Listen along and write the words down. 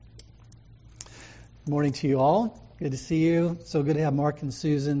Good morning to you all. Good to see you. So good to have Mark and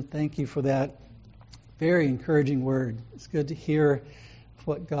Susan. Thank you for that very encouraging word. It's good to hear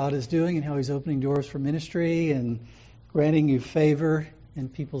what God is doing and how He's opening doors for ministry and granting you favor in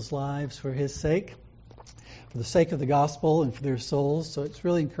people's lives for His sake, for the sake of the gospel and for their souls. So it's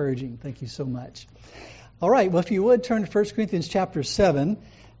really encouraging. Thank you so much. All right. Well, if you would turn to 1 Corinthians chapter 7.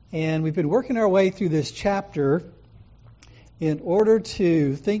 And we've been working our way through this chapter in order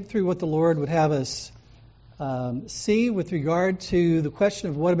to think through what the Lord would have us see with regard to the question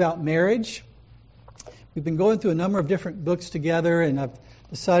of what about marriage. We've been going through a number of different books together, and I've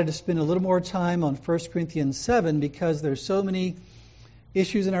decided to spend a little more time on 1 Corinthians 7 because there's so many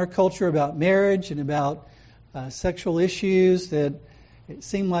issues in our culture about marriage and about sexual issues that it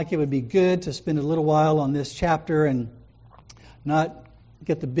seemed like it would be good to spend a little while on this chapter and not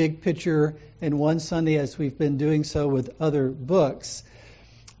get the big picture in one Sunday as we've been doing so with other books.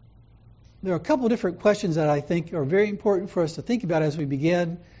 There are a couple of different questions that I think are very important for us to think about as we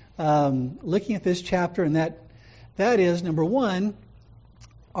begin looking at this chapter, and that is, number one,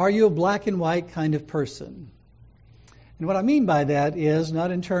 are you a black and white kind of person? And what I mean by that is not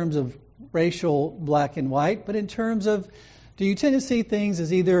in terms of racial black and white, but in terms of, do you tend to see things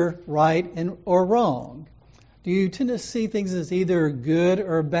as either right or wrong? Do you tend to see things as either good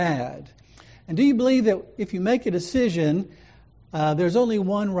or bad? And do you believe that if you make a decision, there's only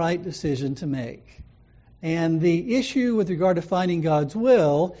one right decision to make? And the issue with regard to finding God's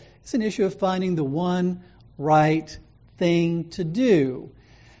will is an issue of finding the one right thing to do.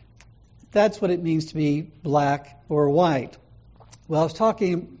 That's what it means to be black or white. Well, I was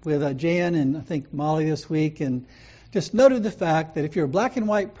talking with Jan and I think Molly this week and just noted the fact that if you're a black and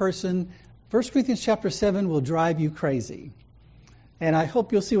white person, 1 Corinthians chapter 7 will drive you crazy. And I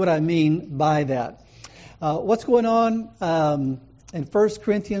hope you'll see what I mean by that. What's going on in 1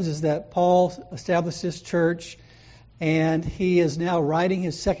 Corinthians is that Paul established this church, and he is now writing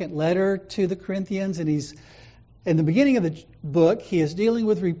his second letter to the Corinthians, and he's in the beginning of the book, he is dealing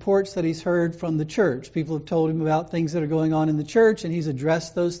with reports that he's heard from the church. People have told him about things that are going on in the church, and he's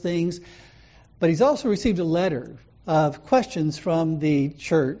addressed those things. But he's also received a letter of questions from the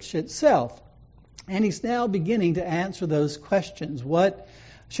church itself. And he's now beginning to answer those questions. What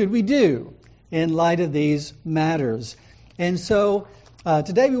should we do in light of these matters? And so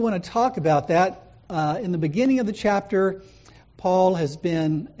today we want to talk about that. In the beginning of the chapter, Paul has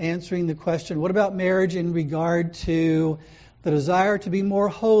been answering the question, what about marriage in regard to the desire to be more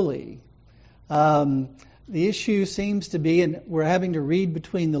holy? The issue seems to be, and we're having to read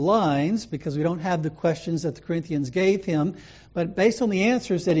between the lines because we don't have the questions that the Corinthians gave him, but based on the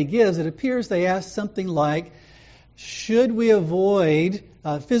answers that he gives, it appears they ask something like, should we avoid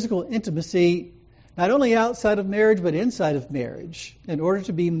physical intimacy not only outside of marriage but inside of marriage in order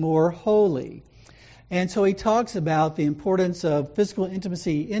to be more holy? And so he talks about the importance of physical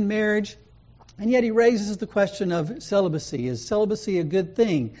intimacy in marriage, and yet he raises the question of celibacy. Is celibacy a good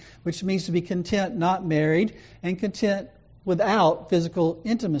thing? Which means to be content not married and content without physical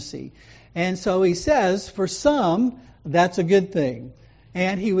intimacy. And so he says, for some, that's a good thing.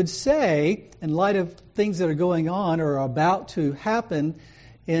 And he would say, in light of things that are going on or are about to happen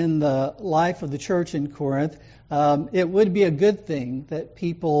in the life of the church in Corinth, it would be a good thing that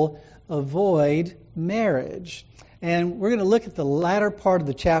people avoid marriage. And we're going to look at the latter part of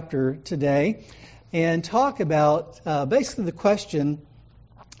the chapter today and talk about basically the question,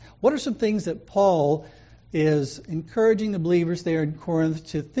 what are some things that Paul is encouraging the believers there in Corinth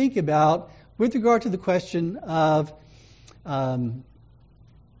to think about with regard to the question of,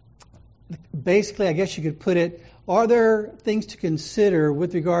 basically, I guess you could put it, are there things to consider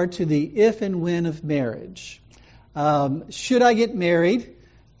with regard to the if and when of marriage? Should I get married?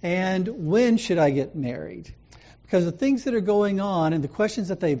 And when should I get married? Because the things that are going on and the questions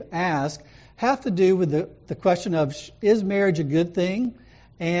that they've asked have to do with the question of, is marriage a good thing?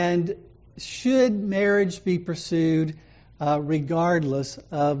 And should marriage be pursued regardless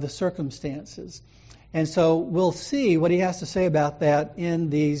of the circumstances? And so we'll see what he has to say about that in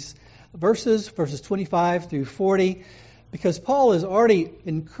these verses 25 through 40, because Paul has already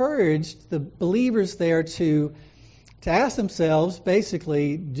encouraged the believers there to ask themselves,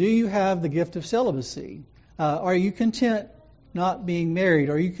 basically, do you have the gift of celibacy? Are you content not being married?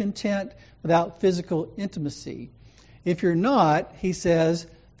 Are you content without physical intimacy? If you're not, he says,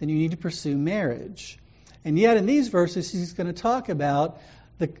 then you need to pursue marriage. And yet in these verses, he's going to talk about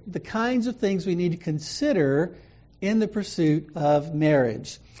the kinds of things we need to consider in the pursuit of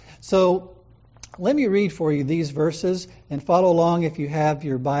marriage. So let me read for you these verses and follow along if you have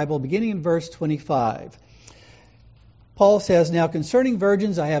your Bible, beginning in verse 25. Paul says, "Now concerning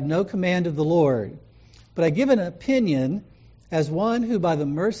virgins I have no command of the Lord, but I give an opinion as one who by the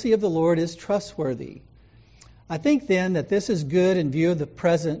mercy of the Lord is trustworthy. I think then that this is good in view of the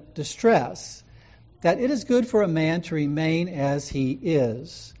present distress, that it is good for a man to remain as he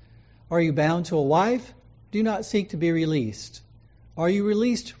is. Are you bound to a wife? Do not seek to be released. Are you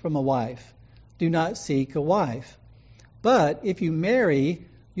released from a wife? Do not seek a wife. But if you marry,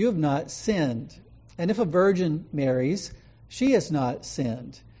 you have not sinned. And if a virgin marries, she has not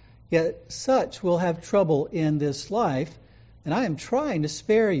sinned. Yet such will have trouble in this life, and I am trying to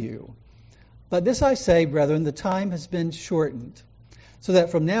spare you. But this I say, brethren, the time has been shortened, so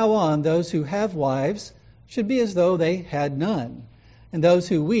that from now on those who have wives should be as though they had none, and those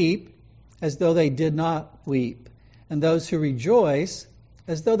who weep as though they did not weep, and those who rejoice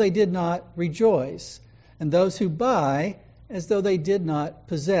as though they did not rejoice, and those who buy as though they did not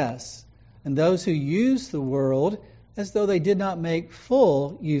possess, and those who use the world as though they did not make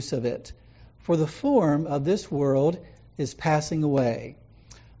full use of it. For the form of this world is passing away.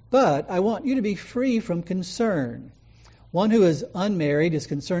 But I want you to be free from concern. One who is unmarried is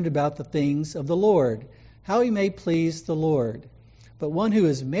concerned about the things of the Lord, how he may please the Lord. But one who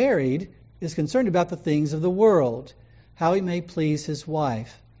is married is concerned about the things of the world, how he may please his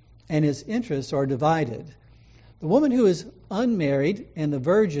wife, and his interests are divided. The woman who is unmarried and the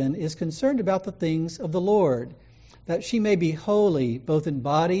virgin is concerned about the things of the Lord, that she may be holy both in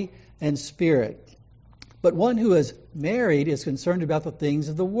body and spirit. But one who is married is concerned about the things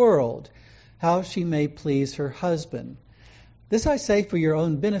of the world, how she may please her husband. This I say for your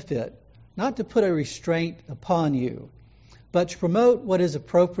own benefit, not to put a restraint upon you, but to promote what is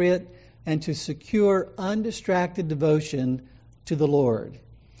appropriate and to secure undistracted devotion to the Lord.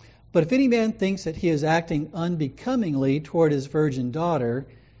 But if any man thinks that he is acting unbecomingly toward his virgin daughter,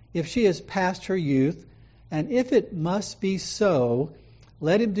 if she is past her youth, and if it must be so,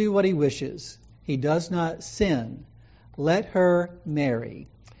 let him do what he wishes. He does not sin. Let her marry.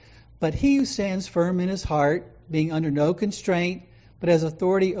 But he who stands firm in his heart, being under no constraint, but has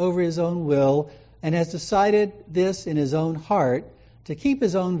authority over his own will, and has decided this in his own heart, to keep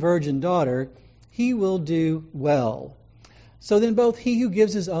his own virgin daughter, he will do well. So then both he who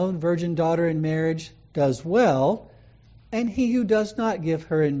gives his own virgin daughter in marriage does well, and he who does not give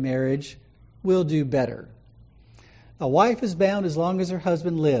her in marriage will do better. A wife is bound as long as her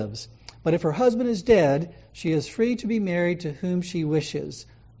husband lives, but if her husband is dead, she is free to be married to whom she wishes,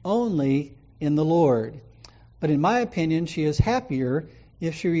 only in the Lord. But in my opinion, she is happier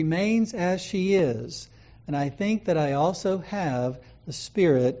if she remains as she is, and I think that I also have the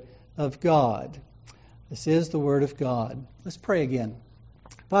Spirit of God. This is the Word of God. Let's pray again.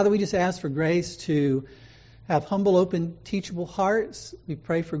 Father, we just ask for grace to have humble, open, teachable hearts. We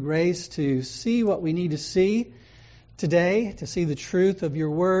pray for grace to see what we need to see today, to see the truth of your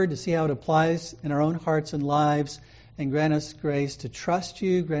Word, to see how it applies in our own hearts and lives, and grant us grace to trust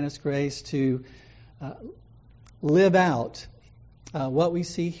you, grant us grace to live out what we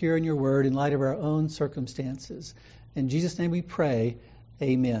see here in your Word in light of our own circumstances. In Jesus' name we pray,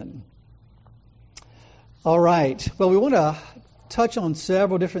 amen. All right. Well, we want to touch on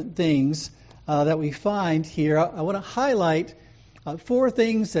several different things that we find here. I want to highlight four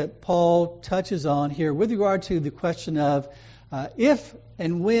things that Paul touches on here with regard to the question of if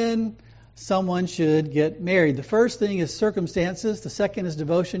and when someone should get married. The first thing is circumstances. The second is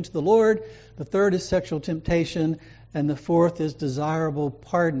devotion to the Lord. The third is sexual temptation. And the fourth is desirable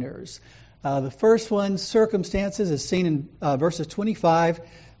partners. The first one, circumstances, is seen in verses 25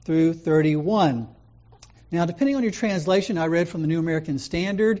 through 31. Now, depending on your translation, I read from the New American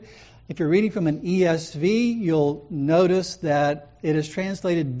Standard. If you're reading from an ESV, you'll notice that it is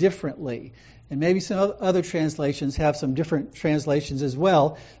translated differently. And maybe some other translations have some different translations as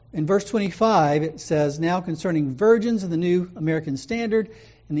well. In verse 25, it says, now concerning virgins in the New American Standard.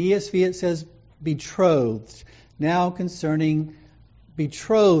 In the ESV, it says betrothed. Now concerning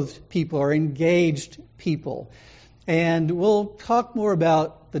betrothed people or engaged people. And we'll talk more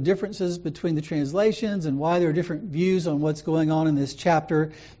about the differences between the translations and why there are different views on what's going on in this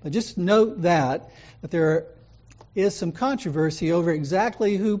chapter. But just note that there is some controversy over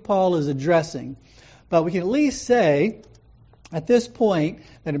exactly who Paul is addressing. But we can at least say at this point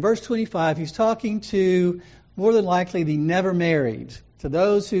that in verse 25 he's talking to more than likely the never married. To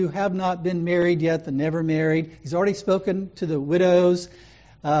those who have not been married yet, the never married. He's already spoken to the widows.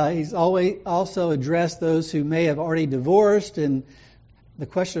 He's also addressed those who may have already divorced and the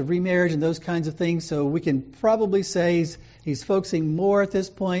question of remarriage and those kinds of things. So we can probably say he's focusing more at this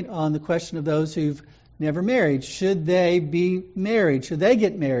point on the question of those who've never married. Should they be married? Should they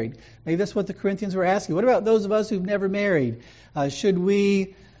get married? Maybe that's what the Corinthians were asking. What about those of us who've never married? Should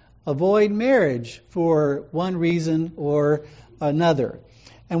we avoid marriage for one reason or another.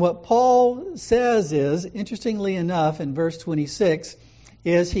 And what Paul says is, interestingly enough, in verse 26,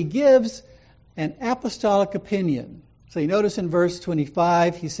 is he gives an apostolic opinion. So you notice in verse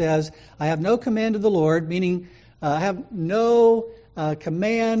 25, he says, I have no command of the Lord, meaning I have no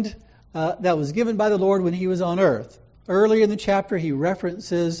command that was given by the Lord when he was on earth. Earlier in the chapter, he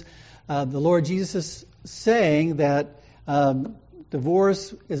references the Lord Jesus saying that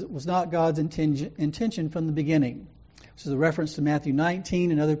divorce was not God's intention from the beginning. This is a reference to Matthew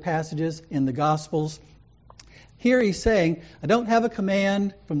 19 and other passages in the Gospels. Here he's saying, I don't have a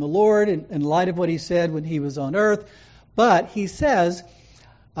command from the Lord in light of what he said when he was on earth, but he says,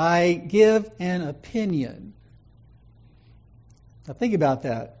 I give an opinion. Now think about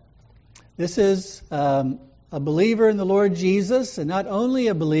that. This is a believer in the Lord Jesus, and not only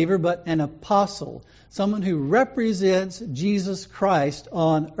a believer, but an apostle, someone who represents Jesus Christ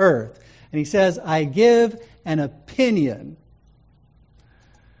on earth. And he says, I give an opinion.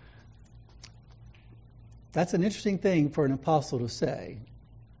 That's an interesting thing for an apostle to say.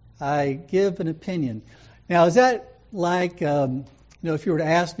 I give an opinion. Now, is that like, if you were to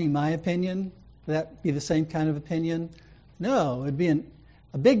ask me my opinion, would that be the same kind of opinion? No, it would be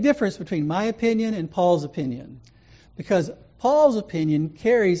a big difference between my opinion and Paul's opinion. Because Paul's opinion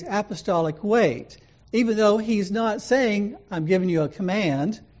carries apostolic weight. Even though he's not saying, I'm giving you a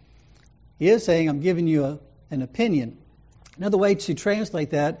command, he is saying, I'm giving you an opinion. Another way to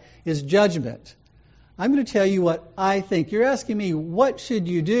translate that is judgment. I'm going to tell you what I think. You're asking me, what should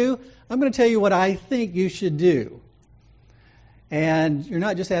you do? I'm going to tell you what I think you should do. And you're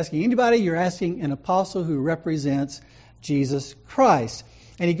not just asking anybody, you're asking an apostle who represents Jesus Christ.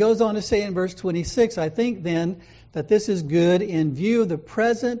 And he goes on to say in verse 26, I think then that this is good in view of the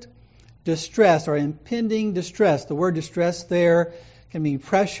present distress or impending distress. The word distress there can mean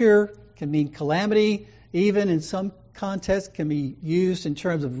pressure, can mean calamity, even in some contexts can be used in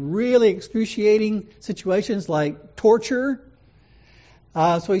terms of really excruciating situations like torture.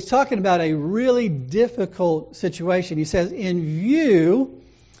 So he's talking about a really difficult situation. He says, in view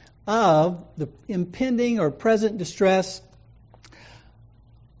of the impending or present distress,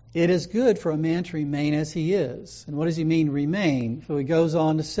 it is good for a man to remain as he is. And what does he mean, remain? So he goes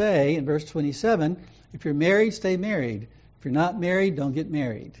on to say in verse 27, if you're married, stay married. If you're not married, don't get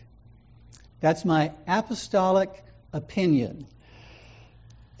married. That's my apostolic opinion.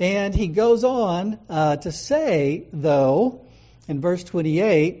 And he goes on to say, though, in verse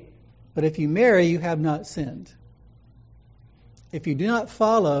 28, but if you marry, you have not sinned. If you do not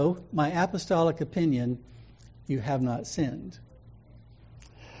follow my apostolic opinion, you have not sinned.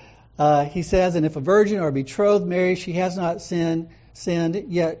 He says, and if a virgin or betrothed marries, she has not sinned,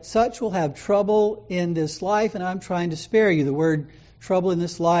 yet such will have trouble in this life, and I'm trying to spare you. The word trouble in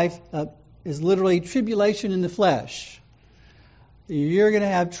this life is literally tribulation in the flesh. You're going to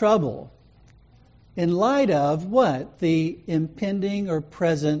have trouble. In light of what? The impending or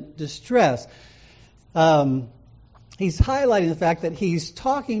present distress. He's highlighting the fact that he's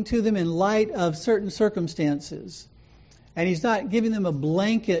talking to them in light of certain circumstances. And he's not giving them a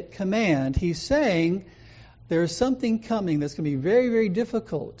blanket command. He's saying there's something coming that's going to be very, very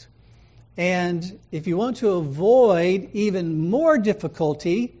difficult. And if you want to avoid even more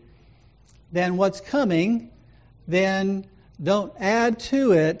difficulty than what's coming, then don't add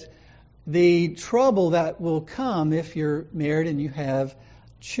to it the trouble that will come if you're married and you have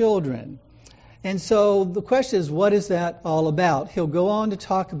children. And so the question is, what is that all about? He'll go on to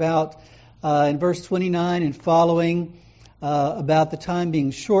talk about, in verse 29 and following, about the time being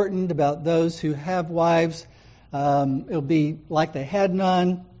shortened, about those who have wives. It'll be like they had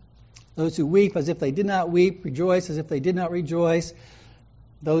none. Those who weep as if they did not weep, rejoice as if they did not rejoice.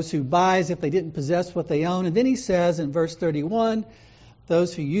 Those who buy as if they didn't possess what they own. And then he says in verse 31,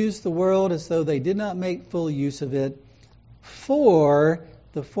 those who use the world as though they did not make full use of it, for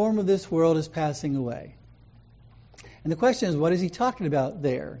the form of this world is passing away. And the question is, what is he talking about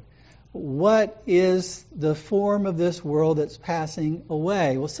there? What is the form of this world that's passing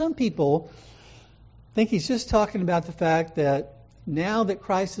away? Well, some people think he's just talking about the fact that now that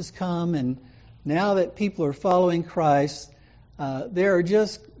Christ has come and now that people are following Christ, there are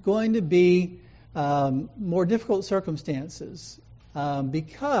just going to be more difficult circumstances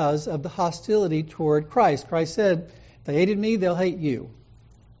because of the hostility toward Christ. Christ said, if they hated me, they'll hate you.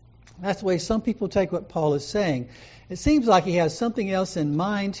 That's the way some people take what Paul is saying. It seems like he has something else in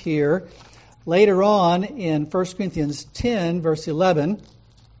mind here. Later on in 1 Corinthians 10, verse 11,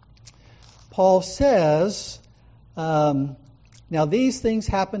 Paul says, now these things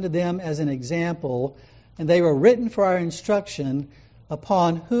happened to them as an example, and they were written for our instruction,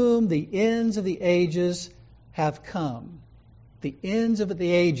 upon whom the ends of the ages have come. The ends of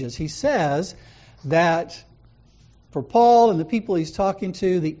the ages. He says that for Paul and the people he's talking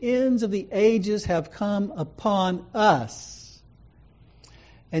to, the ends of the ages have come upon us.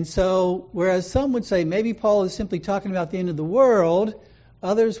 And so, whereas some would say maybe Paul is simply talking about the end of the world,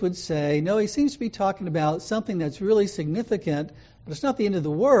 others would say, no, he seems to be talking about something that's really significant, but it's not the end of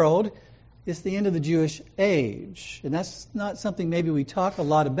the world, it's the end of the Jewish age. And that's not something maybe we talk a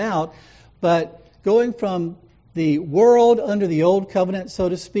lot about, but going from the world under the old covenant, so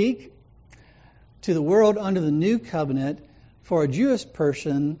to speak, to the world under the new covenant, for a Jewish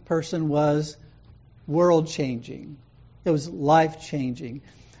person was world-changing. It was life-changing.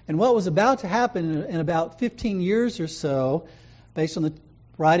 And what was about to happen in about 15 years or so, based on the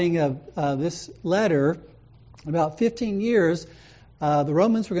writing of this letter, about 15 years, the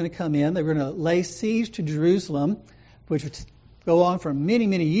Romans were going to come in. They were going to lay siege to Jerusalem, which would go on for many,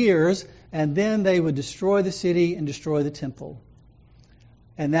 many years, and then they would destroy the city and destroy the temple.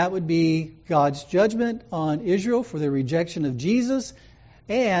 And that would be God's judgment on Israel for their rejection of Jesus.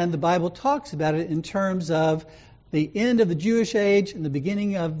 And the Bible talks about it in terms of the end of the Jewish age and the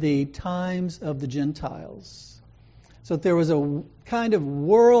beginning of the times of the Gentiles. So there was a kind of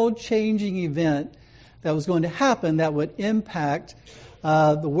world-changing event that was going to happen that would impact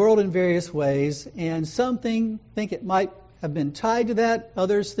the world in various ways. And some think it might have been tied to that.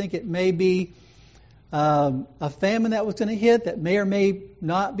 Others think it may be a famine that was going to hit that may or may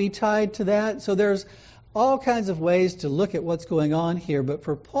not be tied to that. So there's all kinds of ways to look at what's going on here. But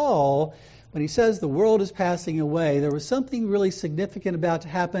for Paul, when he says the world is passing away, there was something really significant about to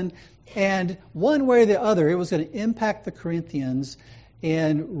happen. And one way or the other, it was going to impact the Corinthians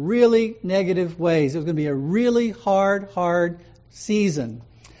in really negative ways. It was going to be a really hard season.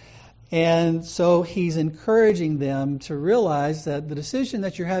 And so he's encouraging them to realize that the decision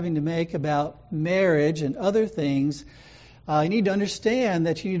that you're having to make about marriage and other things, you need to understand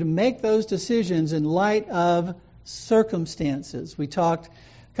that you need to make those decisions in light of circumstances. We talked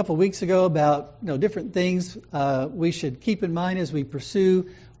a couple of weeks ago about different things we should keep in mind as we pursue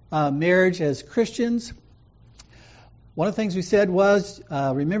marriage as Christians. One of the things we said was,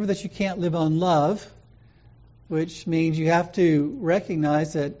 remember that you can't live on love, which means you have to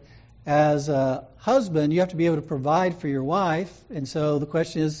recognize that as a husband, you have to be able to provide for your wife. And so the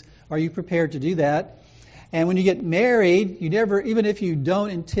question is, are you prepared to do that? And when you get married, you never, even if you don't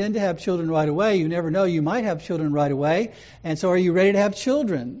intend to have children right away, you never know, you might have children right away. And so are you ready to have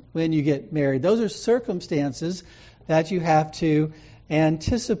children when you get married? Those are circumstances that you have to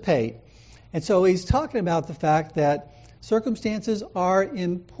anticipate. And so he's talking about the fact that circumstances are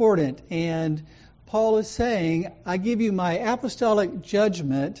important. And Paul is saying, I give you my apostolic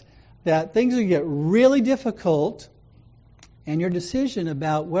judgment that things will get really difficult, and your decision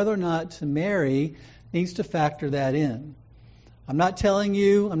about whether or not to marry needs to factor that in. I'm not commanding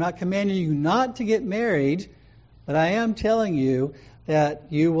you not to get married, but I am telling you that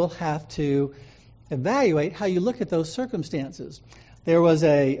you will have to evaluate how you look at those circumstances. There was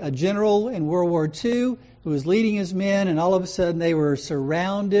a general in World War II who was leading his men, and all of a sudden they were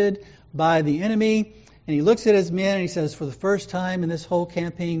surrounded by the enemy. And he looks at his men and he says, for the first time in this whole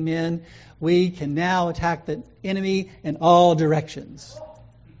campaign, men, we can now attack the enemy in all directions.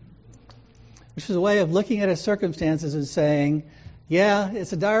 Which is a way of looking at his circumstances and saying, yeah,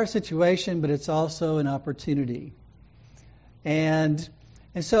 it's a dire situation, but it's also an opportunity. And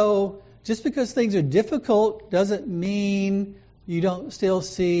so just because things are difficult doesn't mean you don't still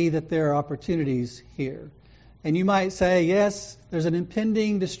see that there are opportunities here. And you might say, yes, there's an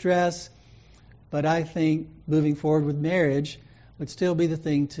impending distress, but I think moving forward with marriage would still be the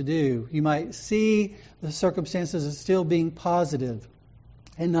thing to do. You might see the circumstances as still being positive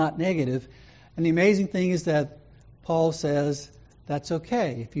and not negative. And the amazing thing is that Paul says that's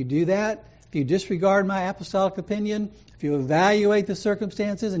okay. If you do that, if you disregard my apostolic opinion, if you evaluate the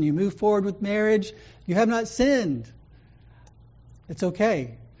circumstances and you move forward with marriage, you have not sinned. It's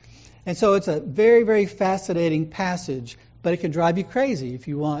okay. And so it's a very, very fascinating passage, but it can drive you crazy if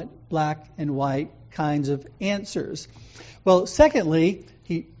you want black and white kinds of answers. Well, secondly,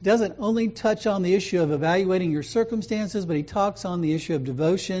 he doesn't only touch on the issue of evaluating your circumstances, but he talks on the issue of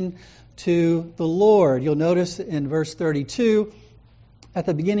devotion to the Lord. You'll notice in verse 32, at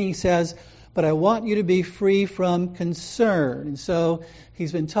the beginning he says, but I want you to be free from concern. And so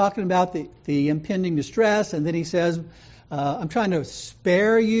he's been talking about the impending distress, and then he says, I'm trying to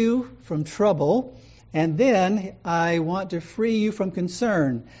spare you from trouble, and then I want to free you from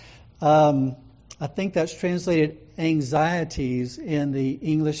concern. I think that's translated anxieties in the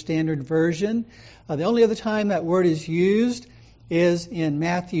English Standard Version. The only other time that word is used is in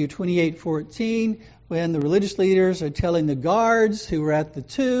Matthew 28:14, when the religious leaders are telling the guards who were at the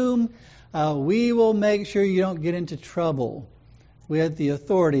tomb, we will make sure you don't get into trouble with the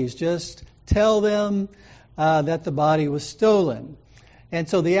authorities. Just tell them that the body was stolen. And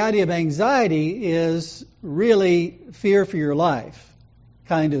so the idea of anxiety is really fear for your life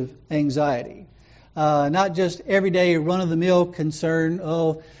kind of anxiety. Not just everyday run-of-the-mill concern,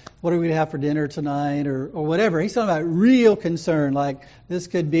 oh, what are we going to have for dinner tonight, or whatever. He's talking about real concern, like this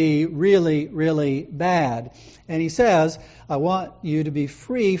could be really, really bad. And he says, I want you to be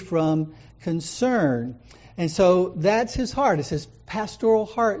free from concern. And so that's his heart. It's his pastoral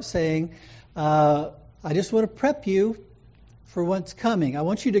heart saying, I just want to prep you for what's coming. I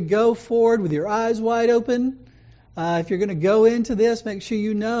want you to go forward with your eyes wide open. If you're going to go into this, make sure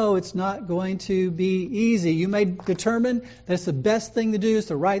you know it's not going to be easy. You may determine that it's the best thing to do, it's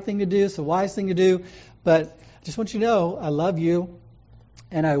the right thing to do, it's the wise thing to do, but I just want you to know I love you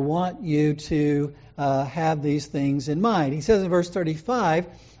and I want you to have these things in mind. He says in verse 35,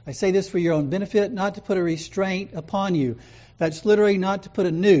 I say this for your own benefit, not to put a restraint upon you. That's literally not to put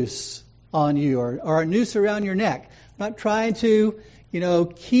a noose on you or a noose around your neck. I'm not trying to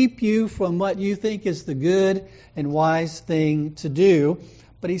keep you from what you think is the good and wise thing to do.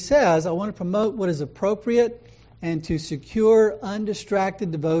 But he says, I want to promote what is appropriate and to secure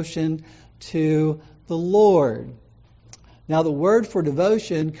undistracted devotion to the Lord. Now, the word for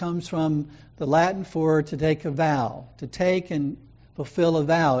devotion comes from the Latin for to take a vow, to take and fulfill a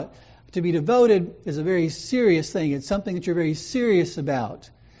vow. To be devoted is a very serious thing. It's something that you're very serious about.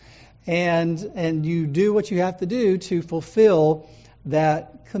 And you do what you have to do to fulfill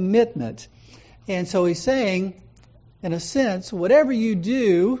that commitment. And so he's saying, in a sense, whatever you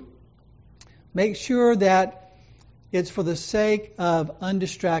do, make sure that it's for the sake of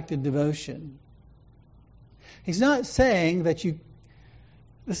undistracted devotion. He's not saying that this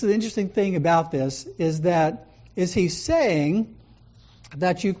is the interesting thing about this, is he saying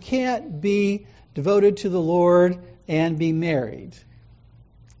that you can't be devoted to the Lord and be married?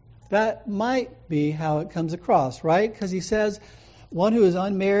 That might be how it comes across, right? Because he says, one who is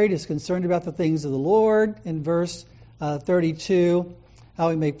unmarried is concerned about the things of the Lord, in verse 32, how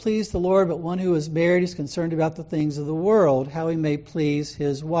he may please the Lord, but one who is married is concerned about the things of the world, how he may please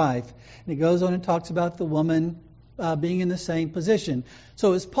his wife. And he goes on and talks about the woman being in the same position.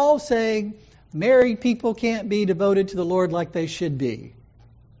 So is Paul saying married people can't be devoted to the Lord like they should be?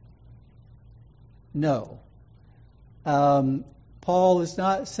 No. Paul is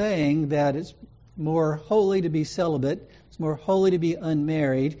not saying that it's more holy to be celibate. It's more holy to be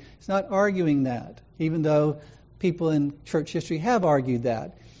unmarried. He's not arguing that, even though people in church history have argued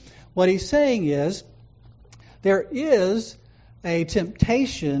that. What he's saying is there is a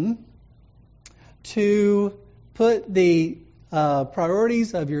temptation to put the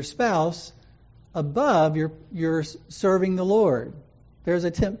priorities of your spouse above your serving the Lord. There's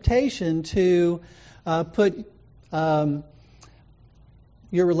a temptation to put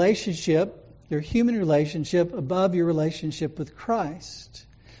your relationship, your human relationship, above your relationship with Christ.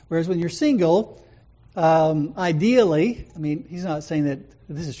 Whereas when you're single, ideally, he's not saying that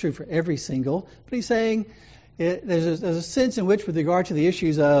this is true for every single, but he's saying there's a sense in which, with regard to the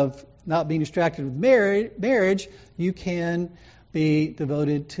issues of not being distracted with marriage, you can be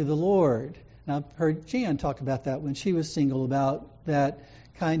devoted to the Lord. And I've heard Jan talk about that when she was single, about that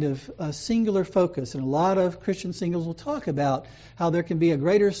kind of a singular focus. And a lot of Christian singles will talk about how there can be a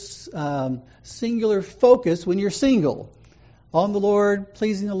greater singular focus when you're single. On the Lord,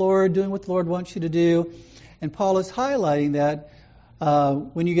 pleasing the Lord, doing what the Lord wants you to do. And Paul is highlighting that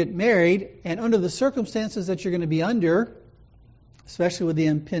when you get married, and under the circumstances that you're going to be under, especially with the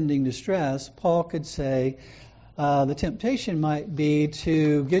impending distress, Paul could say the temptation might be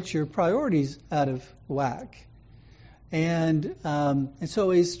to get your priorities out of whack. And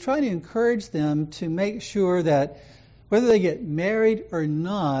so he's trying to encourage them to make sure that whether they get married or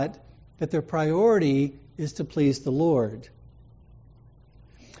not, that their priority is to please the Lord.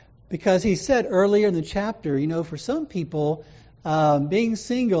 Because he said earlier in the chapter, for some people, being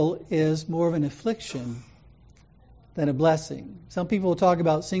single is more of an affliction than a blessing. Some people will talk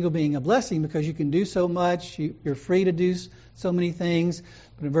about single being a blessing because you can do so much, you're free to do so many things.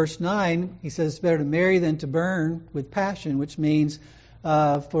 But in verse 9, he says it's better to marry than to burn with passion, which means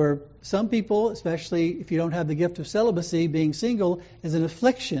for some people, especially if you don't have the gift of celibacy, being single is an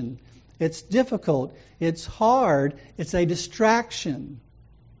affliction. It's difficult. It's hard. It's a distraction.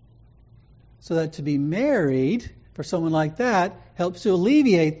 So that to be married, for someone like that, helps to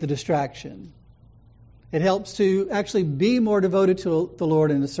alleviate the distraction. It helps to actually be more devoted to the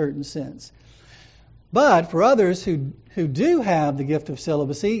Lord in a certain sense. But for others who do have the gift of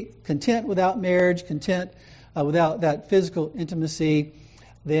celibacy, content without marriage, content without that physical intimacy,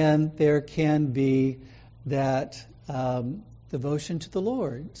 then there can be that devotion to the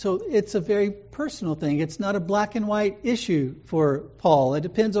Lord. So it's a very personal thing. It's not a black and white issue for Paul. It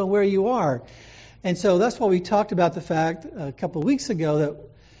depends on where you are. And so that's why we talked about the fact a couple of weeks ago that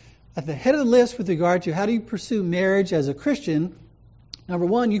at the head of the list with regard to how do you pursue marriage as a Christian, number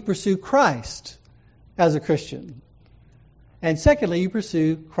one, you pursue Christ as a Christian. And secondly, you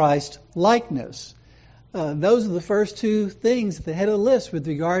pursue Christ likeness. Those are the first two things at the head of the list with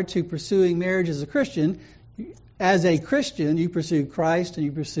regard to pursuing marriage as a Christian. As a Christian, you pursue Christ and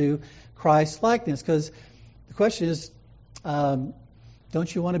you pursue Christ likeness. Because the question is, don't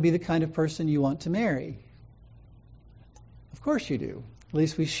you want to be the kind of person you want to marry? Of course you do. At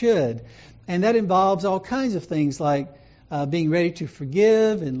least we should. And that involves all kinds of things like being ready to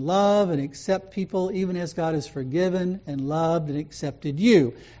forgive and love and accept people even as God has forgiven and loved and accepted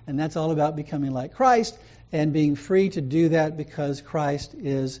you. And that's all about becoming like Christ and being free to do that because Christ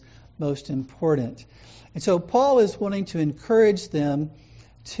is most important. And so Paul is wanting to encourage them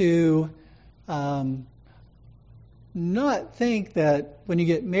to not think that when you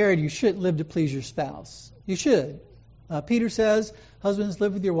get married you shouldn't live to please your spouse. You should. Peter says, husbands,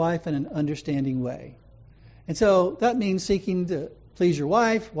 live with your wife in an understanding way. And so that means seeking to please your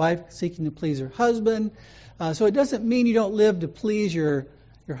wife, wife seeking to please her husband. So it doesn't mean you don't live to please your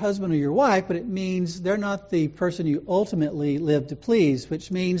husband or your wife, but it means they're not the person you ultimately live to please,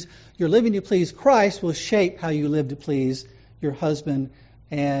 which means your living to please Christ will shape how you live to please your husband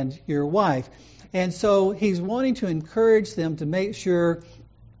and your wife. And so he's wanting to encourage them to make sure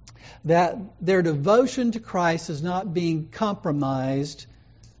that their devotion to Christ is not being compromised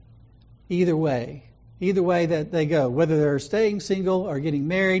either way that they go, whether they're staying single or getting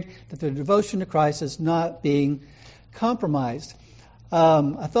married, that their devotion to Christ is not being compromised.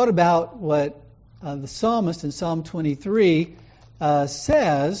 I thought about what the psalmist in Psalm 23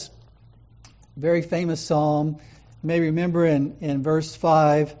 says, very famous psalm. You may remember in verse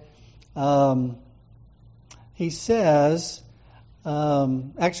 5, he says,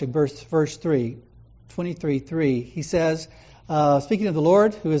 actually verse 3, 23:3, he says, speaking of the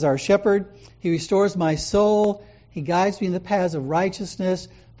Lord, who is our shepherd, he restores my soul. He guides me in the paths of righteousness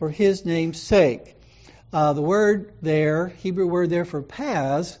for his name's sake. The word there, Hebrew word there for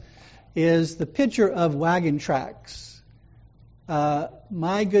paths, is the picture of wagon tracks.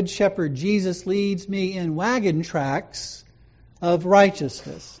 My good shepherd Jesus leads me in wagon tracks of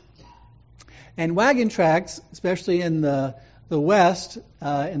righteousness. And wagon tracks, especially in the West,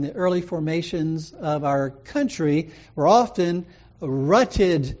 in the early formations of our country, were often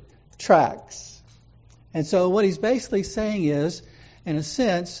rutted tracks. And so what he's basically saying is, in a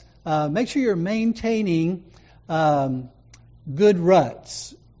sense, make sure you're maintaining good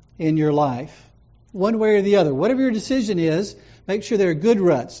ruts in your life, one way or the other. Whatever your decision is, make sure they're good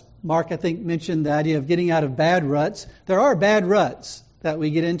ruts. Mark, I think, mentioned the idea of getting out of bad ruts. There are bad ruts that we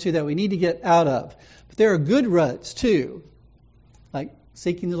get into that we need to get out of. But there are good ruts, too, like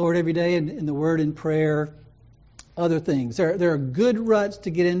seeking the Lord every day in the Word and prayer, other things. There are good ruts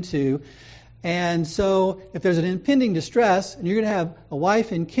to get into. And so if there's an impending distress and you're going to have a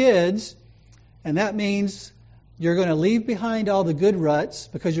wife and kids, and that means you're going to leave behind all the good ruts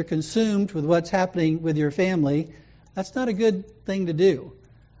because you're consumed with what's happening with your family, that's not a good thing to do.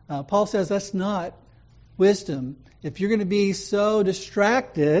 Paul says that's not wisdom. If you're going to be so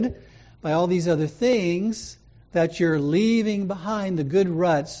distracted by all these other things that you're leaving behind the good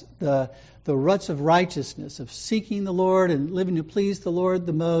ruts, the ruts of righteousness, of seeking the Lord and living to please the Lord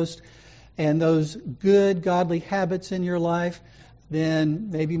the most, and those good godly habits in your life, then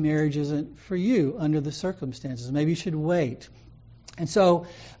maybe marriage isn't for you under the circumstances. Maybe you should wait. And so,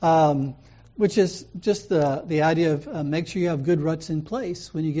 which is just the idea of make sure you have good ruts in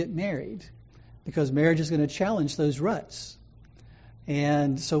place when you get married, because marriage is going to challenge those ruts.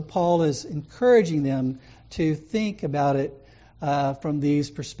 And so Paul is encouraging them to think about it from these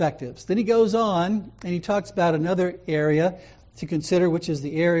perspectives. Then he goes on and he talks about another area to consider, which is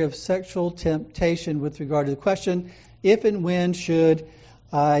the area of sexual temptation with regard to the question, if and when should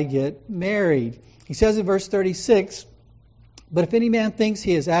I get married? He says in verse 36, but if any man thinks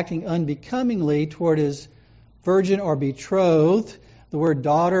he is acting unbecomingly toward his virgin or betrothed, the word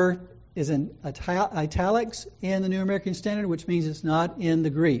daughter is in italics in the New American Standard, which means it's not in the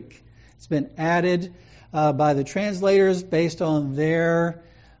Greek. It's been added by the translators based on their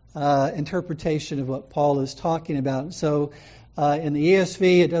interpretation of what Paul is talking about. So in the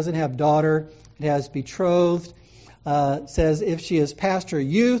ESV, it doesn't have daughter, it has betrothed. It says if she is past her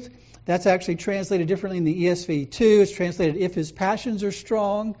youth, That's actually translated differently in the ESV too. It's translated, if his passions are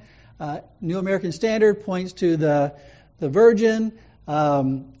strong. New American Standard points to the virgin.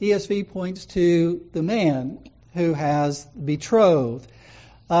 ESV points to the man who has betrothed.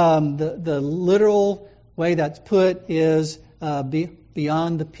 The literal way that's put is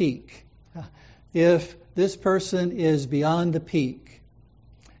beyond the peak. If this person is beyond the peak,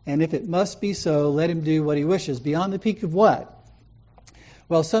 and if it must be so, let him do what he wishes. Beyond the peak of what?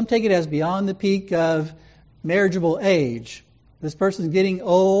 Well, some take it as beyond the peak of marriageable age. This person's getting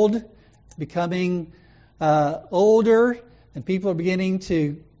old, becoming older, and people are beginning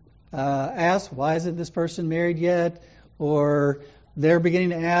to ask, why isn't this person married yet? Or they're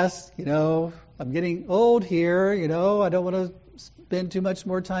beginning to ask, I'm getting old here, I don't want to spend too much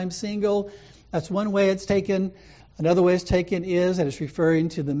more time single. That's one way it's taken. Another way it's taken is that it's referring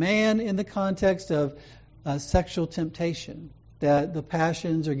to the man in the context of sexual temptation, that the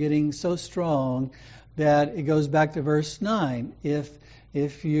passions are getting so strong that it goes back to verse 9.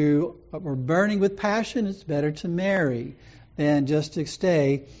 If you are burning with passion, it's better to marry than just to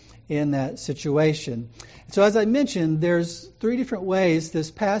stay in that situation. So as I mentioned, there's 3 different ways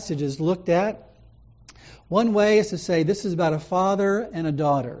this passage is looked at. One way is to say this is about a father and a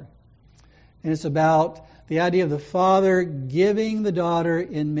daughter. And it's about the idea of the father giving the daughter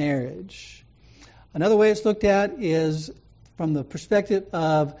in marriage. Another way it's looked at is from the perspective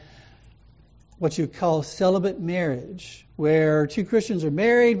of what you call celibate marriage, where 2 Christians are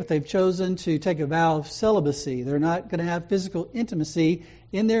married, but they've chosen to take a vow of celibacy. They're not going to have physical intimacy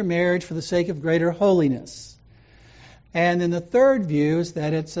in their marriage for the sake of greater holiness. And then the third view is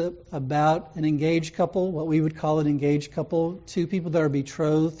that it's about an engaged couple, what we would call an engaged couple, 2 people that are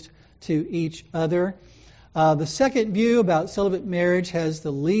betrothed to each other. The second view about celibate marriage has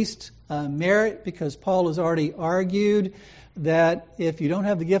the least merit because Paul has already argued that if you don't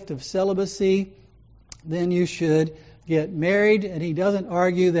have the gift of celibacy, then you should get married. And he doesn't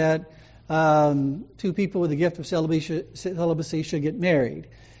argue that 2 people with the gift of celibacy should get married.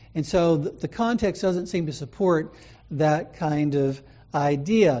 And so the context doesn't seem to support that kind of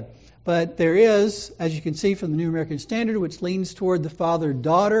idea. But there is, as you can see from the New American Standard, which leans toward the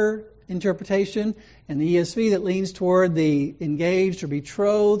father-daughter interpretation, and the ESV that leans toward the engaged or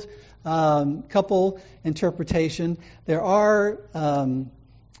betrothed couple interpretation. There are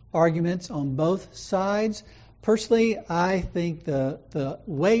arguments on both sides. Personally, I think the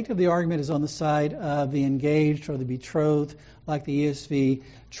weight of the argument is on the side of the engaged or the betrothed, like the ESV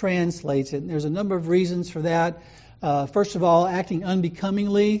translates it. And there's a number of reasons for that. First of all, acting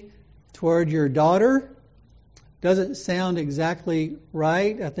unbecomingly toward your daughter doesn't sound exactly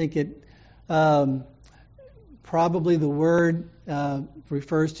right. I think it probably the word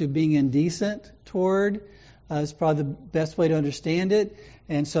refers to being indecent toward. Is probably the best way to understand it.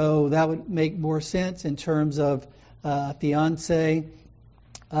 And so that would make more sense in terms of fiance.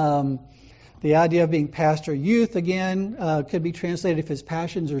 The idea of being past or youth, again, could be translated if his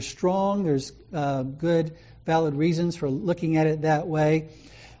passions are strong. There's good, valid reasons for looking at it that way.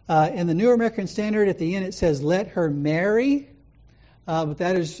 In the New American Standard, at the end it says, let her marry. But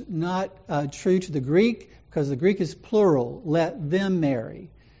that is not true to the Greek, because the Greek is plural, let them marry.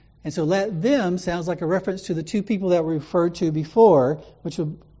 And so let them sounds like a reference to the 2 people that were referred to before, which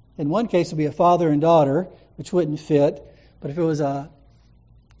would, in one case, would be a father and daughter, which wouldn't fit. But if it was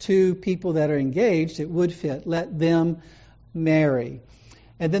 2 people that are engaged, it would fit. Let them marry.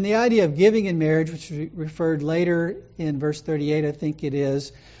 And then the idea of giving in marriage, which is referred later in verse 38, I think it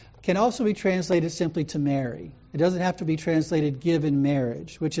is, can also be translated simply to marry. It doesn't have to be translated give in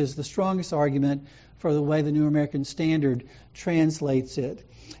marriage, which is the strongest argument for the way the New American Standard translates it.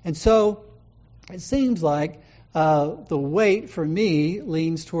 And so it seems like the weight for me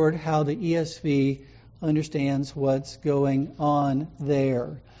leans toward how the ESV understands what's going on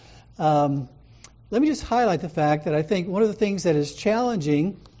there. Let me just highlight the fact that I think one of the things that is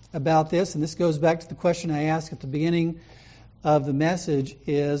challenging about this, and this goes back to the question I asked at the beginning of the message,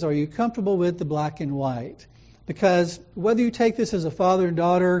 is are you comfortable with the black and white? Because whether you take this as a father and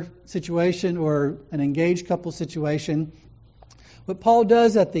daughter situation or an engaged couple situation, what Paul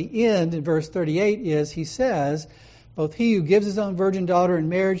does at the end in verse 38 is he says, both he who gives his own virgin daughter in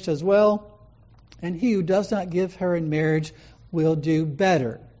marriage does well, and he who does not give her in marriage will do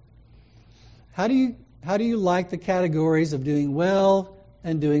better. How do you like the categories of doing well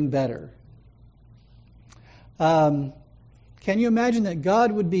and doing better? Can you imagine that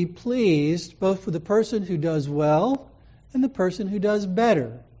God would be pleased both with the person who does well and the person who does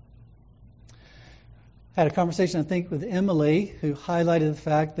better? I had a conversation, I think, with Emily, who highlighted the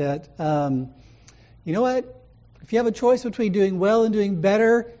fact that, you know what? If you have a choice between doing well and doing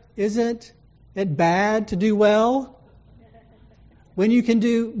better, Isn't it bad to do well when you can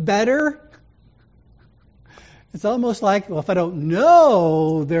do better? It's almost like, well, if I don't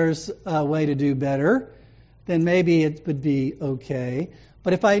know there's a way to do better, then maybe it would be okay.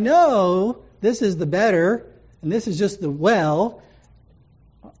 But if I know this is the better and this is just the well,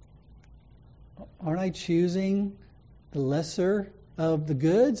 aren't I choosing the lesser of the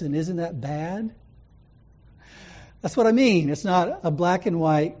goods? And isn't that bad? That's what I mean. It's not a black and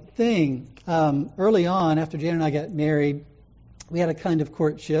white thing. Early on, after Jan and I got married, we had a kind of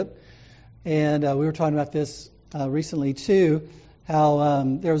courtship. And we were talking about this recently too, how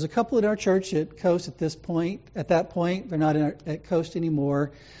there was a couple in our church at Coast at that point. They're not at Coast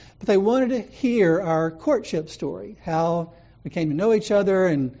anymore. But they wanted to hear our courtship story, how we came to know each other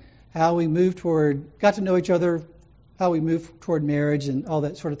and how we got to know each other, how we moved toward marriage and all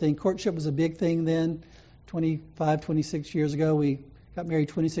that sort of thing. Courtship was a big thing then, 25, 26 years ago. We got married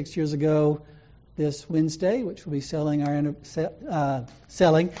 26 years ago this Wednesday, which will be celebrating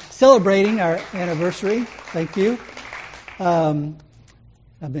our anniversary. Thank you.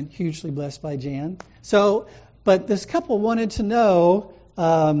 I've been hugely blessed by Jan. But this couple wanted to know,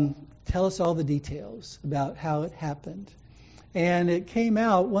 tell us all the details about how it happened. And it came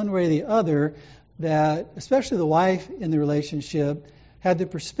out one way or the other that, especially the wife in the relationship, had the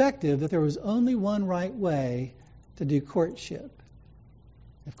perspective that there was only one right way to do courtship.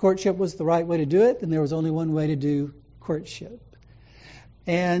 If courtship was the right way to do it, then there was only one way to do courtship.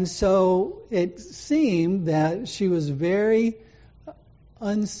 And so it seemed that she was very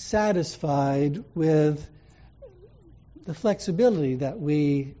unsatisfied with the flexibility that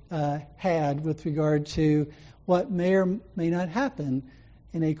we had with regard to what may or may not happen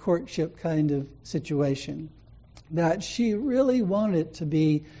in a courtship kind of situation. That she really wanted it to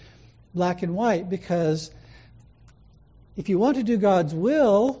be black and white, because if you want to do God's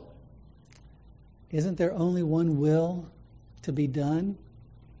will, isn't there only one will to be done?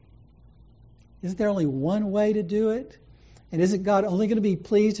 Isn't there only one way to do it? And isn't God only going to be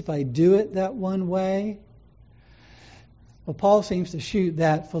pleased if I do it that one way? Well, Paul seems to shoot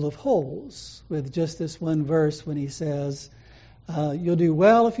that full of holes with just this one verse when he says, you'll do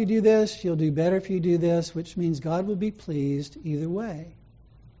well if you do this, you'll do better if you do this, which means God will be pleased either way.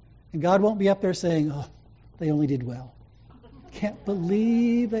 And God won't be up there saying, oh, they only did well. Can't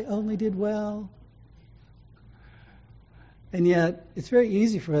believe they only did well. And yet, it's very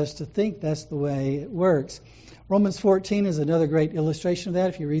easy for us to think that's the way it works. Romans 14 is another great illustration of that.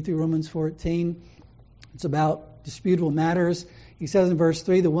 If you read through Romans 14, it's about disputable matters. He says in verse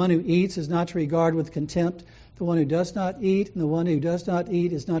 3, the one who eats is not to regard with contempt the one who does not eat, and the one who does not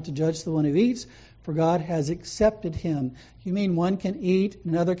eat is not to judge the one who eats, for God has accepted him. You mean one can eat,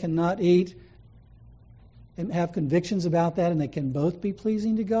 another cannot eat, and have convictions about that, and they can both be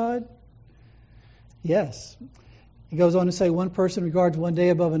pleasing to God? Yes. He goes on to say, one person regards one day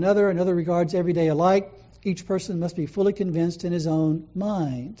above another regards every day alike. Each person must be fully convinced in his own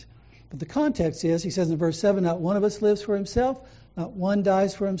mind. But the context is, he says in verse 7, not one of us lives for himself, not one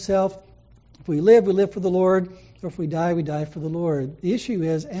dies for himself. If we live for the Lord, or if we die for the Lord. The issue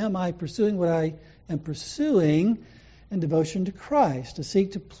is, am I pursuing what I am pursuing in devotion to Christ, to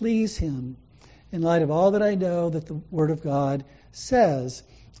seek to please him in light of all that I know that the Word of God says?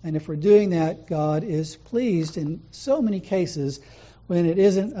 And if we're doing that, God is pleased in so many cases when it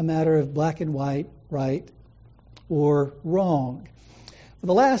isn't a matter of black and white, right or wrong. Well,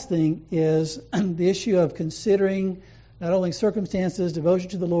 the last thing is the issue of considering not only circumstances,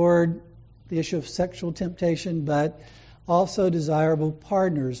 devotion to the Lord, the issue of sexual temptation, but also desirable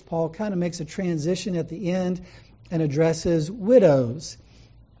partners. Paul kind of makes a transition at the end and addresses widows.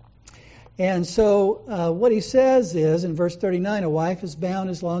 And so what he says is, in verse 39, a wife is bound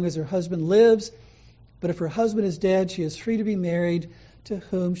as long as her husband lives, but if her husband is dead, she is free to be married to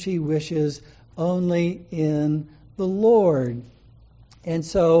whom she wishes, only in the Lord. And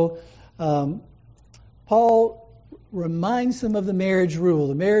so Paul reminds them of the marriage rule.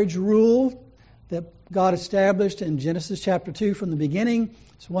 The marriage rule that God established in Genesis chapter 2 from the beginning.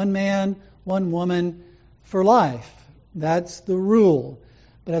 It's one man, one woman for life. That's the rule.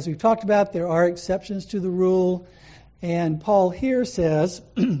 But as we've talked about, there are exceptions to the rule. And Paul here says,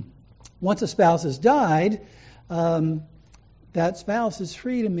 once a spouse has died, that spouse is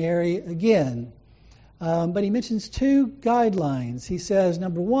free to marry again. But he mentions two guidelines. He says,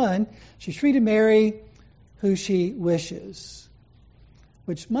 number one, she's free to marry who she wishes,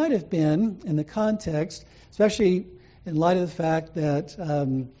 which might have been, in the context, especially in light of the fact that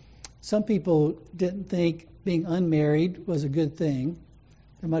some people didn't think being unmarried was a good thing.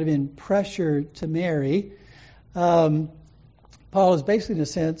 There might have been pressure to marry. Paul is basically, in a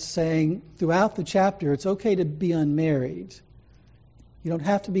sense, saying throughout the chapter, it's okay to be unmarried. You don't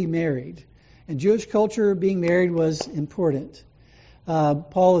have to be married. In Jewish culture, being married was important.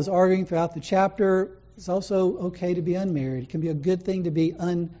 Paul is arguing throughout the chapter, it's also okay to be unmarried. It can be a good thing to be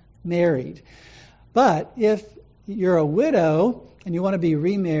unmarried. But if you're a widow and you want to be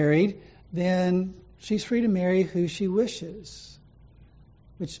remarried, then she's free to marry who she wishes,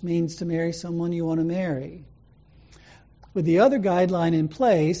 which means to marry someone you want to marry. With the other guideline in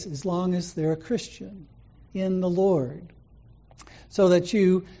place, as long as they're a Christian in the Lord. So that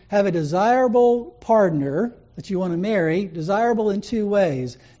you have a desirable partner that you want to marry, desirable in two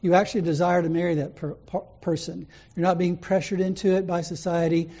ways. You actually desire to marry that person. You're not being pressured into it by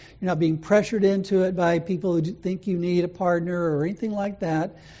society. You're not being pressured into it by people who think you need a partner or anything like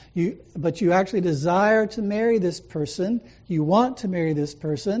that. But you actually desire to marry this person. You want to marry this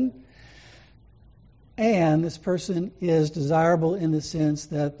person. And this person is desirable in the sense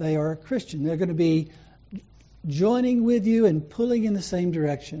that they are a Christian. They're going to be joining with you and pulling in the same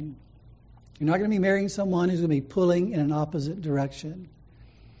direction. You're not going to be marrying someone who's going to be pulling in an opposite direction.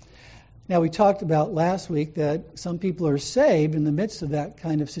 Now, we talked about last week that some people are saved in the midst of that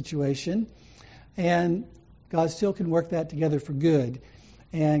kind of situation, and God still can work that together for good.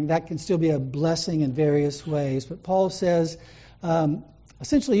 And that can still be a blessing in various ways. But Paul says,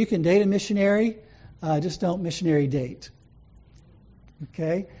 essentially, you can date a missionary, just don't missionary date.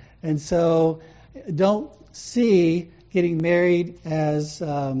 Okay? And so don't see getting married as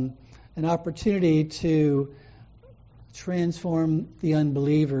an opportunity to transform the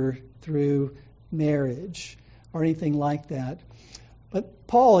unbeliever through marriage or anything like that. But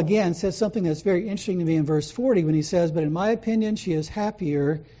Paul, again, says something that's very interesting to me in verse 40 when he says, but in my opinion, she is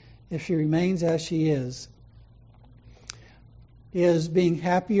happier if she remains as she is. Is being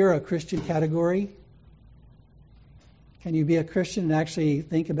happier a Christian category? Can you be a Christian and actually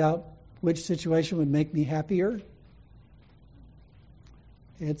think about which situation would make me happier?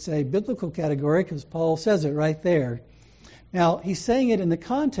 It's a biblical category because Paul says it right there. Now, he's saying it in the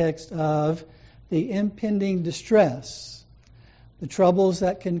context of the impending distress, the troubles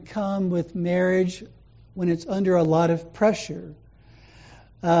that can come with marriage when it's under a lot of pressure.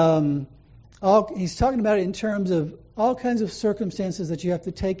 He's talking about it in terms of all kinds of circumstances that you have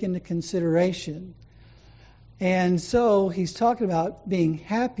to take into consideration. And so he's talking about being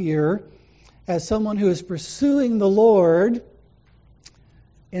happier as someone who is pursuing the Lord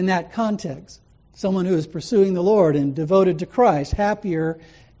in that context. Someone who is pursuing the Lord and devoted to Christ, happier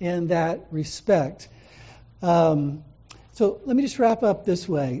in that respect. So let me just wrap up this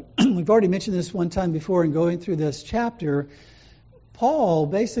way. We've already mentioned this one time before in going through this chapter. Paul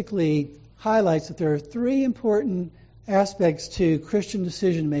basically highlights that there are three important aspects to Christian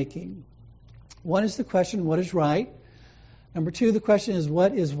decision making. One is the question, what is right? Number two, the question is,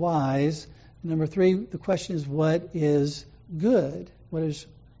 what is wise? Number three, the question is, what is good? What is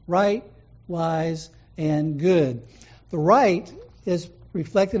right, wise, and good? The right is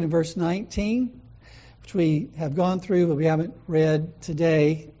reflected in verse 19, which we have gone through, but we haven't read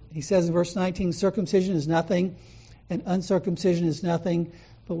today. He says in verse 19, circumcision is nothing, and uncircumcision is nothing,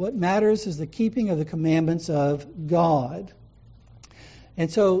 but what matters is the keeping of the commandments of God. And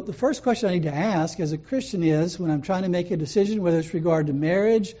so the first question I need to ask as a Christian is, when I'm trying to make a decision, whether it's regard to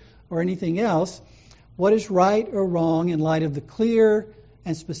marriage or anything else, what is right or wrong in light of the clear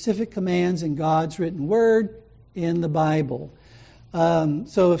and specific commands in God's written word in the Bible?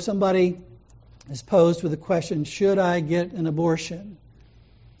 So if somebody is posed with the question, should I get an abortion?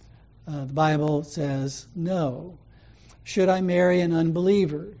 The Bible says no. Should I marry an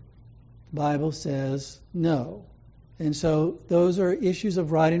unbeliever? The Bible says no. And so those are issues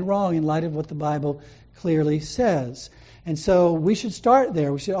of right and wrong in light of what the Bible clearly says. And so we should start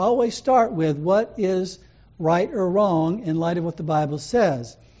there. We should always start with what is right or wrong in light of what the Bible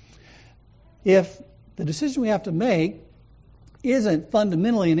says. If the decision we have to make isn't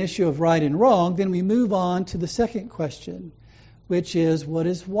fundamentally an issue of right and wrong, then we move on to the second question, which is what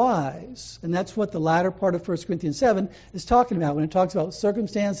is wise? And that's what the latter part of 1 Corinthians 7 is talking about when it talks about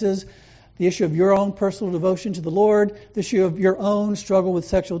circumstances, the issue of your own personal devotion to the Lord, the issue of your own struggle with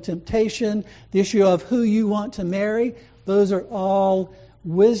sexual temptation, the issue of who you want to marry. Those are all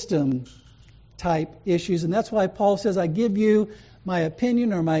wisdom type issues. And that's why Paul says, I give you my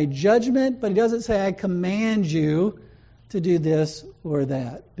opinion or my judgment, but he doesn't say I command you to do this or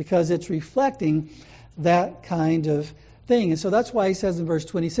that, because it's reflecting that kind of thing. And so that's why he says in verse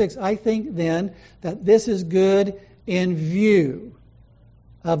 26, I think then that this is good in view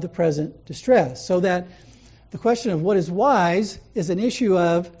of the present distress. So that the question of what is wise is an issue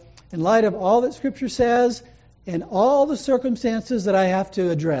of, in light of all that Scripture says, and all the circumstances that I have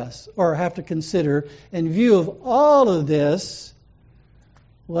to address or have to consider, in view of all of this,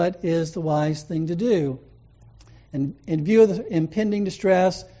 what is the wise thing to do? And in view of the impending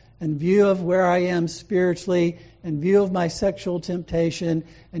distress, in view of where I am spiritually, in view of my sexual temptation,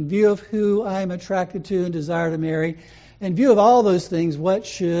 in view of who I am attracted to and desire to marry, in view of all those things, what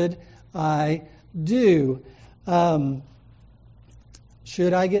should I do?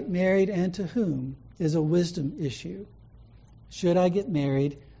 Should I get married, and to whom is a wisdom issue. Should I get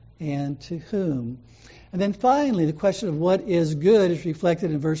married, and to whom? And then finally, the question of what is good is reflected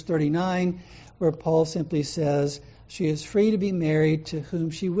in verse 39, where Paul simply says, she is free to be married to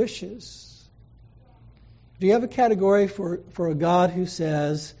whom she wishes. Do you have a category for a God who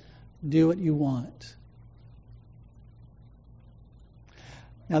says, do what you want?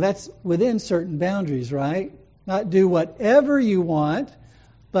 Now that's within certain boundaries, right? Not do whatever you want,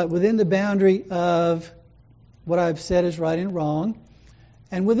 but within the boundary of what I've said is right and wrong,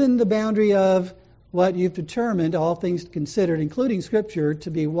 and within the boundary of what you've determined, all things considered, including Scripture,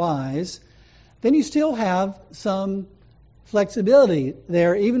 to be wise. Then you still have some flexibility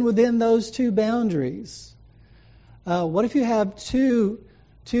there, even within those two boundaries. What if you have two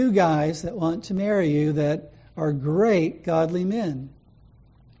guys that want to marry you that are great godly men?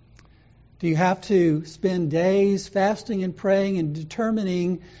 Do you have to spend days fasting and praying and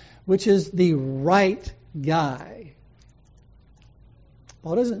determining which is the right guy?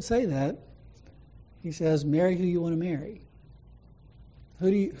 Paul doesn't say that. He says, marry who you want to marry.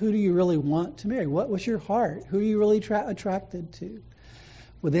 Who do you really want to marry? What was your heart? Who are you really attracted to?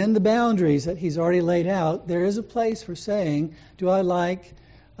 Within the boundaries that he's already laid out, there is a place for saying, do I like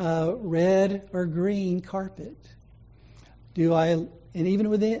red or green carpet? And even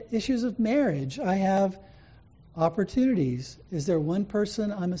with the issues of marriage, I have opportunities. Is there one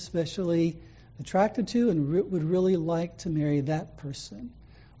person I'm especially attracted to and would really like to marry that person?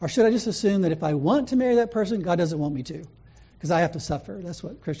 Or should I just assume that if I want to marry that person, God doesn't want me to? Because I have to suffer. That's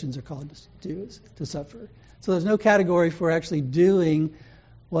what Christians are called to do, is to suffer. So there's no category for actually doing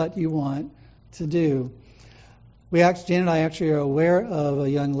what you want to do. Jan and I actually are aware of a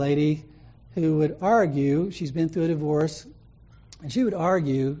young lady who would argue, she's been through a divorce, and she would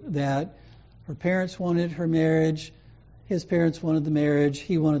argue that her parents wanted her marriage, his parents wanted the marriage,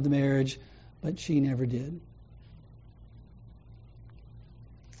 he wanted the marriage, but she never did.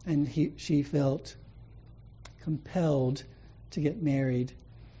 And she felt compelled to get married.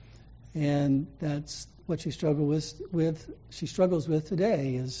 And that's what she struggles with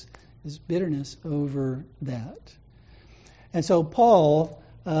today is bitterness over that. And so Paul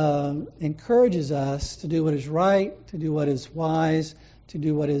encourages us to do what is right, to do what is wise, to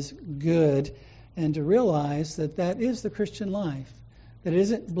do what is good, and to realize that that is the Christian life, that it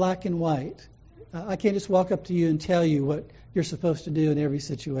isn't black and white. I can't just walk up to you and tell you what you're supposed to do in every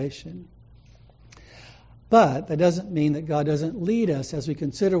situation. But that doesn't mean that God doesn't lead us as we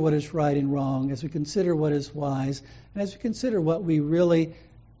consider what is right and wrong, as we consider what is wise, and as we consider what we really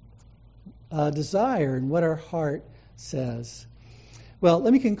desire and what our heart says. Well,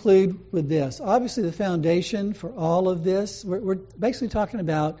 let me conclude with this. Obviously, the foundation for all of this, we're basically talking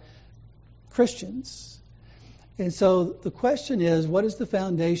about Christians. And so the question is, what is the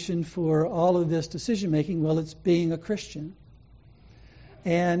foundation for all of this decision-making? Well, it's being a Christian.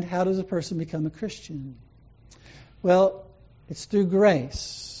 And how does a person become a Christian? Well, it's through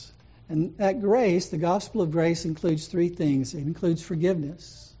grace. And that grace, the gospel of grace, includes three things. It includes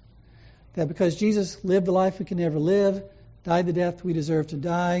forgiveness. That because Jesus lived the life we can never live, died the death we deserve to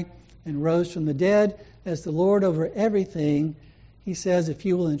die, and rose from the dead as the Lord over everything, he says, if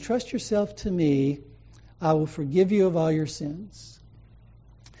you will entrust yourself to me, I will forgive you of all your sins.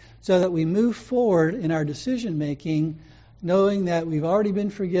 So that we move forward in our decision making, knowing that we've already been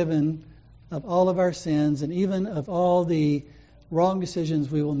forgiven of all of our sins and even of all the wrong decisions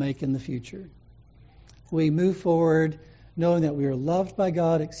we will make in the future. We move forward knowing that we are loved by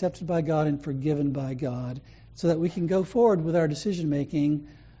God, accepted by God, and forgiven by God, so that we can go forward with our decision making,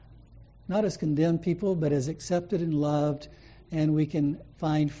 not as condemned people, but as accepted and loved, and we can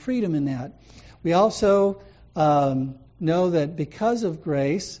find freedom in that. We also know that because of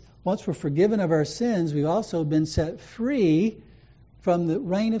grace, once we're forgiven of our sins, we've also been set free from the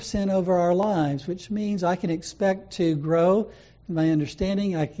reign of sin over our lives, which means I can expect to grow in my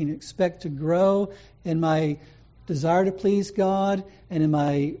understanding, I can expect to grow in my desire to please God, and in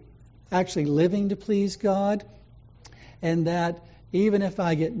my actually living to please God, and that even if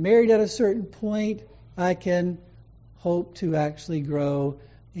I get married at a certain point, I can hope to actually grow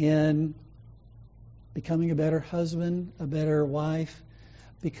in becoming a better husband, a better wife,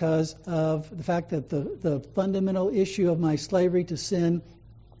 because of the fact that the fundamental issue of my slavery to sin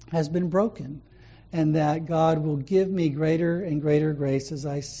has been broken, and that God will give me greater and greater grace as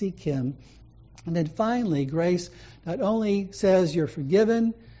I seek Him. And then finally, grace not only says you're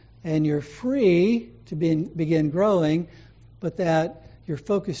forgiven and you're free to begin growing, but that your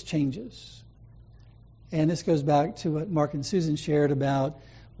focus changes. And this goes back to what Mark and Susan shared about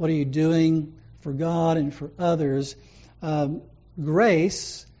what are you doing for God and for others.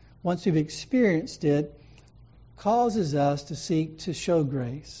 Grace, once we've experienced it, causes us to seek to show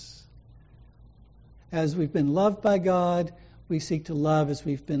grace. As we've been loved by God, we seek to love as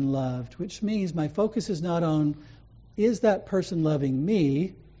we've been loved, which means my focus is not on, is that person loving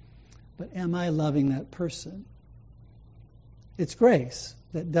me, but am I loving that person? It's grace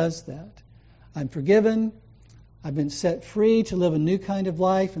that does that. I'm forgiven. I've been set free to live a new kind of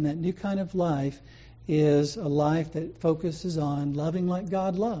life, and that new kind of life is a life that focuses on loving like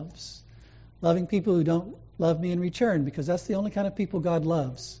God loves. Loving people who don't love me in return, because that's the only kind of people God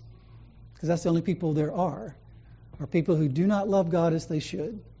loves. Because that's the only people there are people who do not love God as they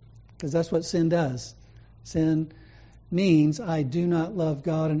should. Because that's what sin does. Sin means I do not love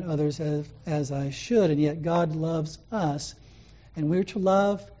God and others as I should, and yet God loves us. And we're to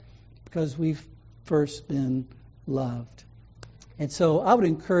love because we've first been loved. And so I would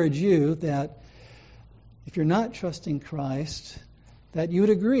encourage you that if you're not trusting Christ, that you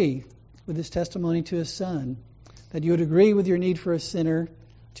would agree with His testimony to His Son, that you would agree with your need for a sinner,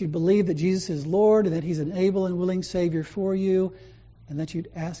 to believe that Jesus is Lord and that He's an able and willing Savior for you, and that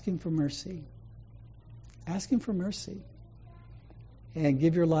you'd ask Him for mercy. Ask Him for mercy and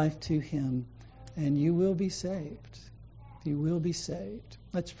give your life to Him, and you will be saved. You will be saved.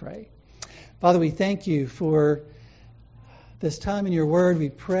 Let's pray. Father, we thank You for this time in Your Word. We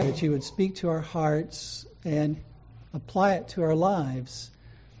pray that You would speak to our hearts and apply it to our lives.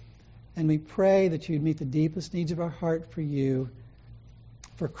 And we pray that You'd meet the deepest needs of our heart for You,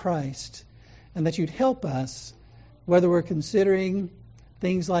 for Christ, and that You'd help us, whether we're considering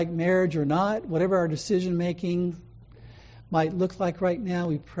things like marriage or not, whatever our decision making might look like right now,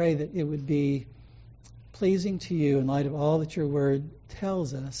 we pray that it would be pleasing to You in light of all that Your Word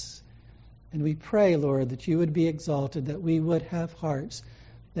tells us. And we pray, Lord, that You would be exalted, that we would have hearts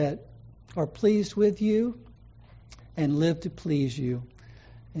that are pleased with You and live to please You.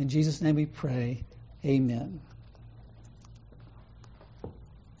 In Jesus' name we pray. Amen.